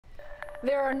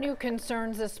There are new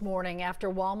concerns this morning after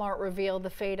Walmart revealed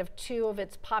the fate of two of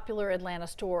its popular Atlanta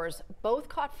stores. Both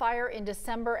caught fire in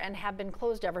December and have been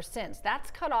closed ever since.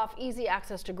 That's cut off easy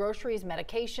access to groceries,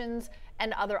 medications,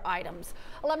 and other items.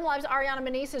 11 Live's Ariana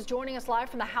Manise is joining us live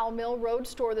from the Howell Mill Road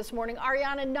store this morning.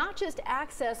 Ariana, not just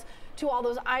access to all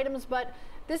those items, but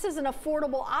this is an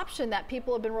affordable option that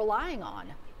people have been relying on.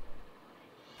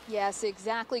 Yes,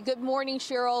 exactly. Good morning,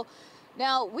 Cheryl.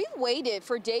 Now, we've waited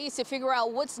for days to figure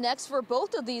out what's next for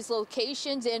both of these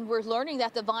locations, and we're learning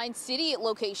that the Vine City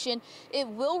location, it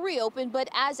will reopen, but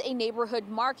as a neighborhood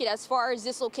market. As far as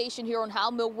this location here on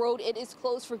Howell Mill Road, it is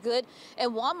closed for good.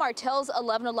 And Walmart tells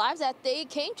 11 Alive that they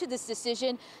came to this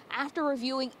decision after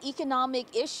reviewing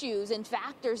economic issues and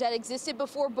factors that existed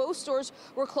before both stores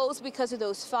were closed because of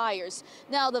those fires.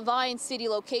 Now, the Vine City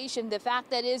location, the fact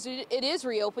that it is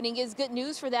reopening is good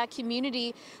news for that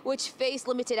community, which faced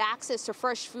limited access to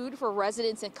fresh food for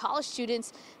residents and college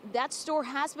students. That store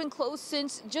has been closed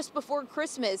since just before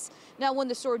Christmas. Now, when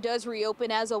the store does reopen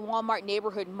as a Walmart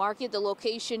neighborhood market, the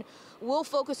location will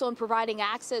focus on providing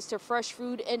access to fresh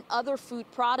food and other food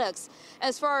products.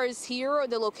 As far as here,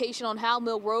 the location on Howell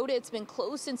Mill Road, it's been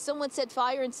closed since someone set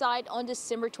fire inside on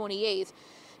December 28th.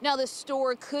 Now, the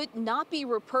store could not be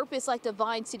repurposed like the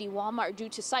Vine City Walmart due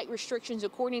to site restrictions,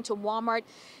 according to Walmart.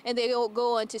 And they will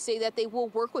go on to say that they will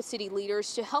work with city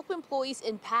leaders to help employees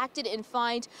impacted and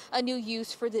find a new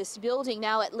use for this building.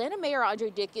 Now, Atlanta Mayor Andre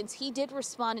Dickens, he did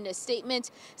respond in a statement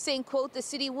saying, quote, "The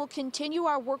city will continue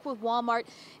our work with Walmart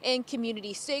and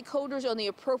community stakeholders on the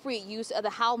appropriate use of the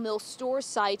Howell Mill store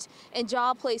site and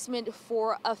job placement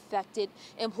for affected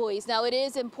employees." Now, it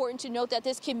is important to note that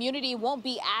this community won't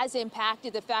be as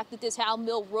impacted. The fact that this Howell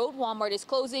Mill Road Walmart is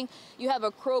closing, you have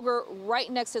a Kroger right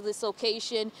next to this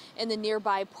location in the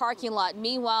nearby parking lot.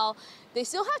 Meanwhile, they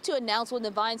still have to announce when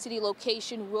the Vine City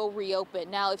location will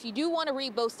reopen. Now, if you do want to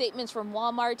read both statements from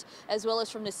Walmart as well as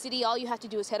from the city, all you have to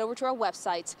do is head over to our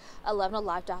website,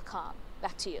 11alive.com.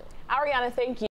 Back to you. Ariana, thank you.